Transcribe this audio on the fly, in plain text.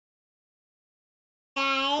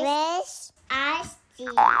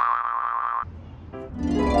RC.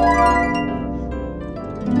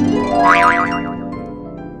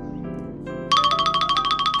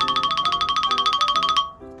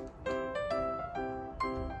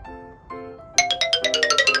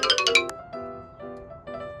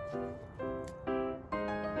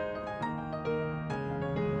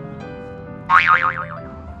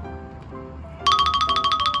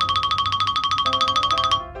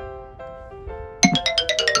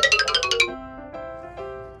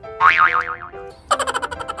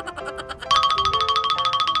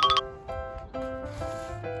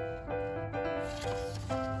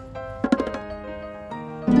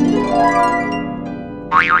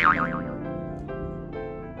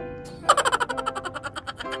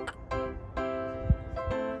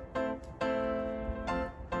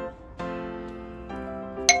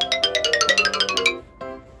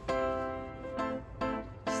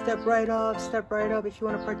 Step right up if you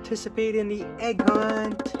want to participate in the egg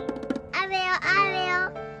hunt. I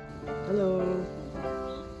will. Hello.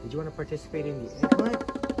 Did you want to participate in the egg hunt?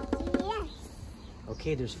 Yes.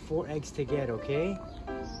 Okay, there's 4 eggs to get, okay?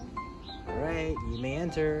 Alright, you may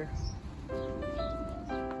enter.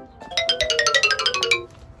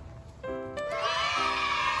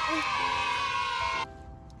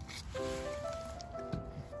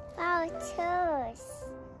 Oh, choose.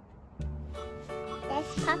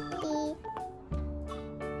 That's puppy.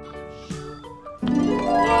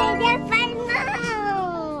 Yay, that's fun now.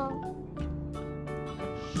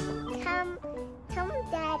 Come,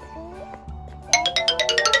 Daddy.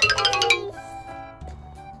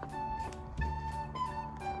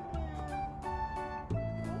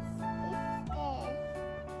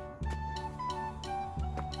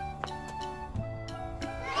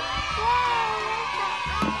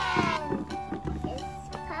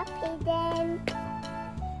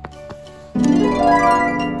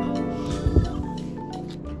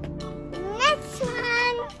 Next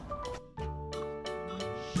one.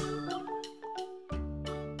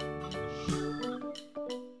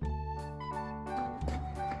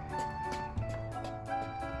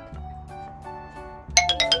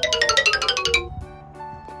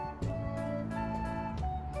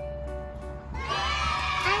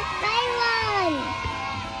 And buy one.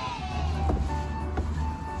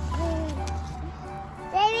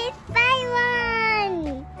 There is buy one.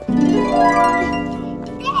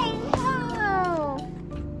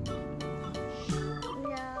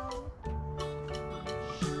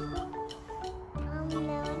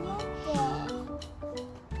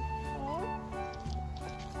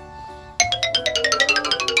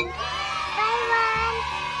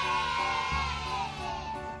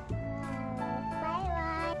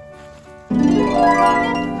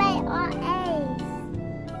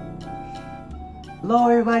 Hello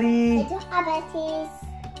everybody! Abilities.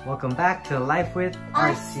 Welcome back to Life with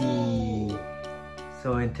RC.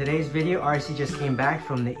 So in today's video, RC just came back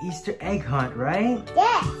from the Easter egg hunt, right?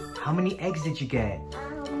 Yes. How many eggs did you get?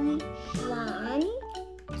 1,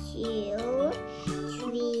 2,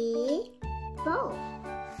 3, 4.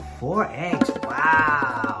 4 eggs,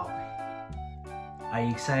 wow! Are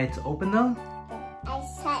you excited to open them? I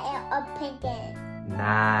saw it open it.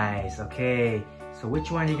 Nice, okay. So which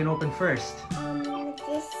one are you gonna open first?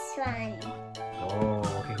 This one. Oh,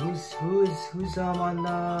 okay. Who's on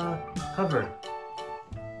the cover?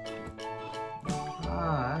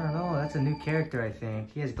 Ah, I don't know. That's a new character, I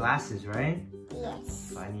think. He has glasses, right?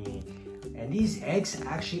 Yes. Funny. And these eggs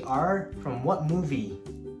actually are from what movie?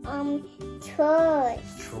 Trolls.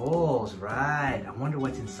 Trolls, right. I wonder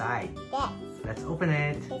what's inside. Yes. Let's open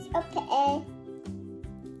it. Let's open it.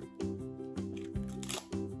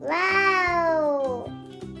 Wow.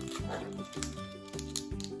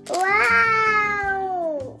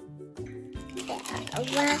 Wow.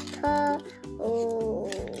 Waffle. Oh.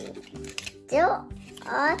 Still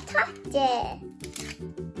are touched.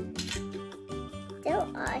 Still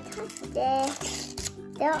are touched.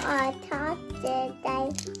 Still are touched.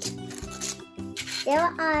 Still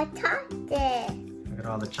are touched. Look at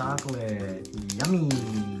all the chocolate. Yummy.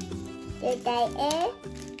 Did I eat?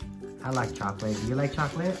 I like chocolate. Do you like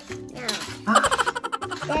chocolate? No. Ah.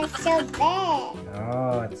 That's so big.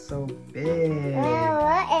 Oh, it's so big.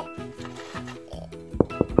 Well,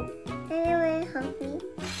 anyone help me?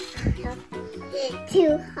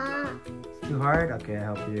 Too hard. It's too hard? Okay,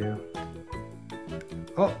 I'll help you.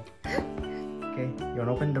 Oh! Okay, you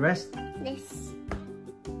wanna open the rest? This.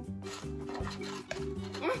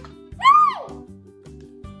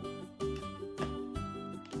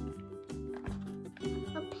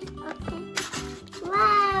 Okay.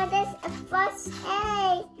 Wow, that's a first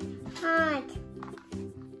egg. Hard.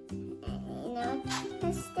 You know,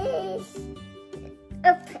 what's this?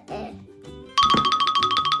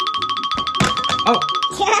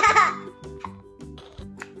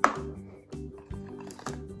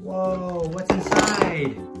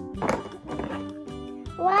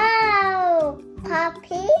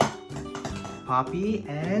 Poppy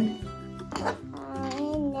and I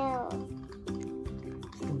know.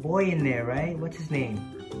 it's the boy in there, right? What's his name?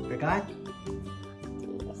 Forgot?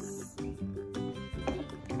 Yes.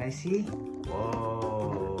 Can I see?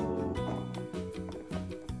 Whoa.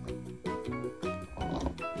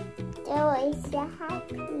 They were so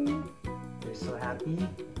happy. They're so happy.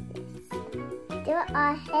 They were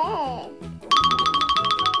ahead.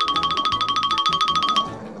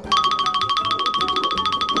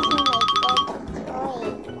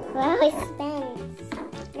 Wow, it spins.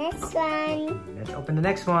 Next one. Let's open the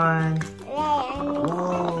next one. Red.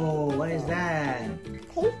 Whoa, what is that?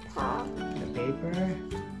 Paper. The paper?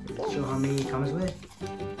 Show how many it comes with.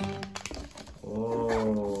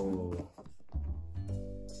 Oh.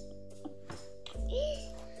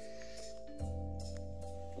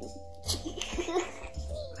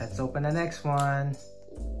 Let's open the next one.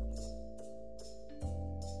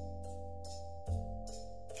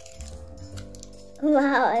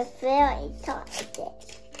 Wow, it's very toxic.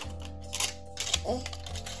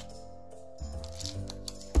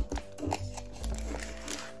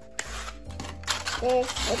 There's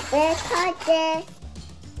the bear card.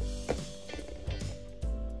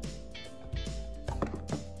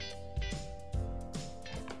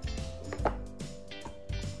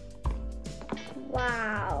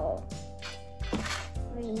 Wow.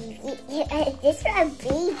 This is a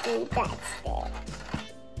baby that's there.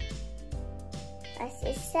 What's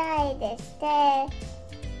inside this there?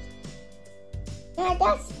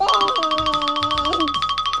 Another spin!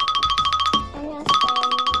 Another spin.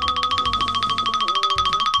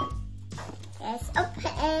 Let's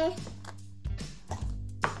open it.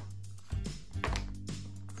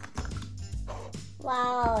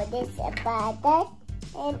 Wow, this is a bad guy.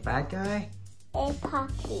 The bad guy? And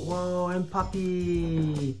Poppy. Whoa, and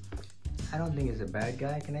Poppy. I don't think it's a bad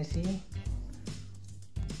guy. Can I see?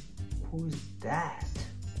 Who's that?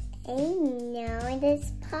 I know, it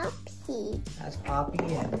is Poppy. That's Poppy,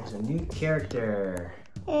 and there's a new character.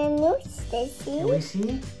 And who's this? Can we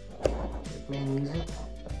see? They're playing music.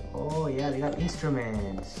 Oh yeah, they got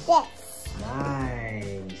instruments. Yes.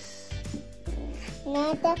 Nice.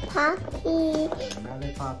 Another Poppy.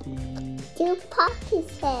 Another Poppy. Two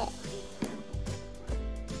Poppies here.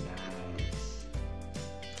 Nice.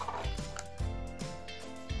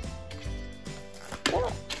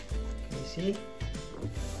 Look. Can you see?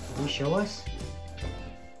 Can you show us?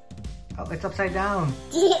 Oh, it's upside down.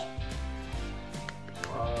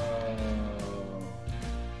 Whoa.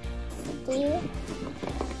 Do you?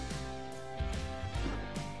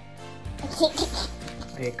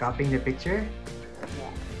 Are you copying the picture?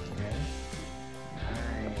 Yeah. Okay.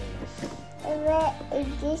 Nice. Where is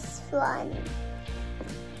this one?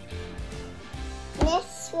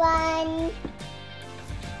 Next one.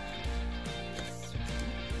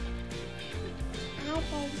 How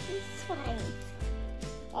about this one?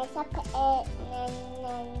 Let's up it.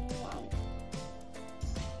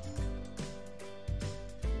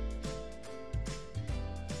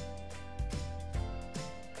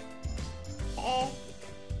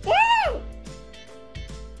 Done!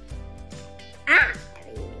 Ah!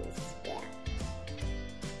 Really spilled.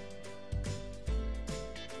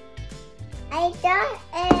 I got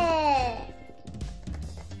it!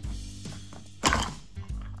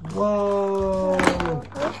 Whoa!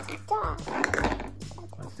 What's that?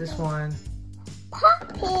 What's this one?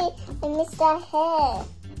 Poppy and Mr. Hair.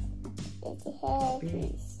 It's hair, Poppy?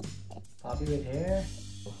 please. Poppy with hair?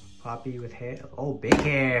 Poppy with hair. Oh, big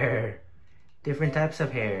hair. Different types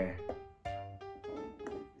of hair.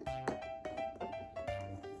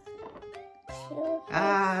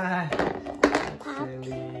 Ah! That's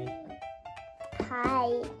silly. Hi.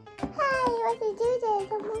 Hi, what did you do there?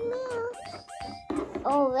 Come on, meow.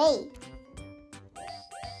 Oh, wait.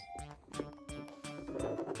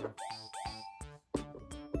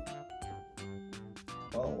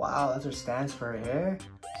 Oh, wow. Those are stands for her hair?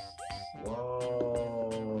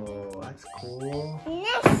 Whoa. That's cool.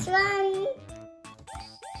 Next one.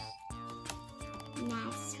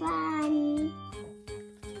 Next one.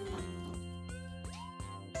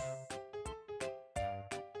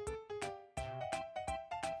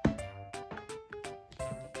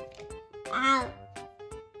 Ow.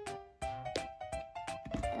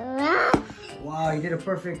 Ah. Wow, you did a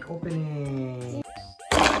perfect opening.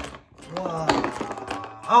 Wow.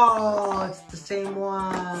 Oh, it's the same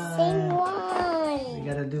one. Same one. We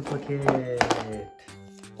got a duplicate.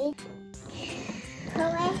 Go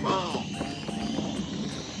ahead.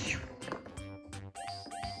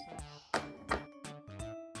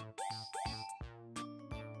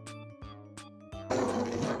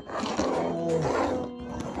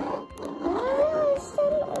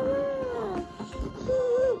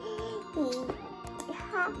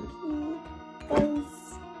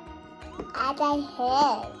 my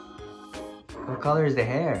hair. What color is the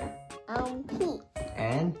hair? Pink.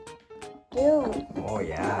 And? Blue. Oh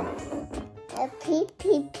yeah. Pee.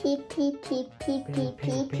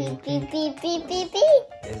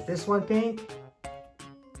 Is this one pink?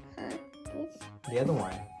 This? The other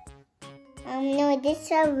one? No,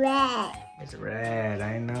 this is red. It's red,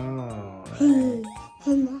 I know.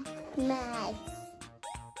 Nice.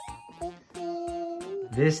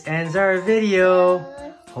 This ends our video.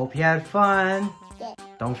 Hope you had fun. Yeah.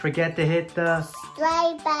 Don't forget to hit the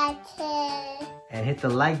Subscribe button. and hit the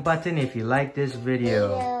like button if you like this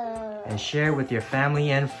video. And share it with your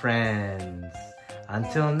family and friends.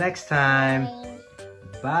 Until next time,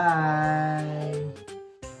 bye.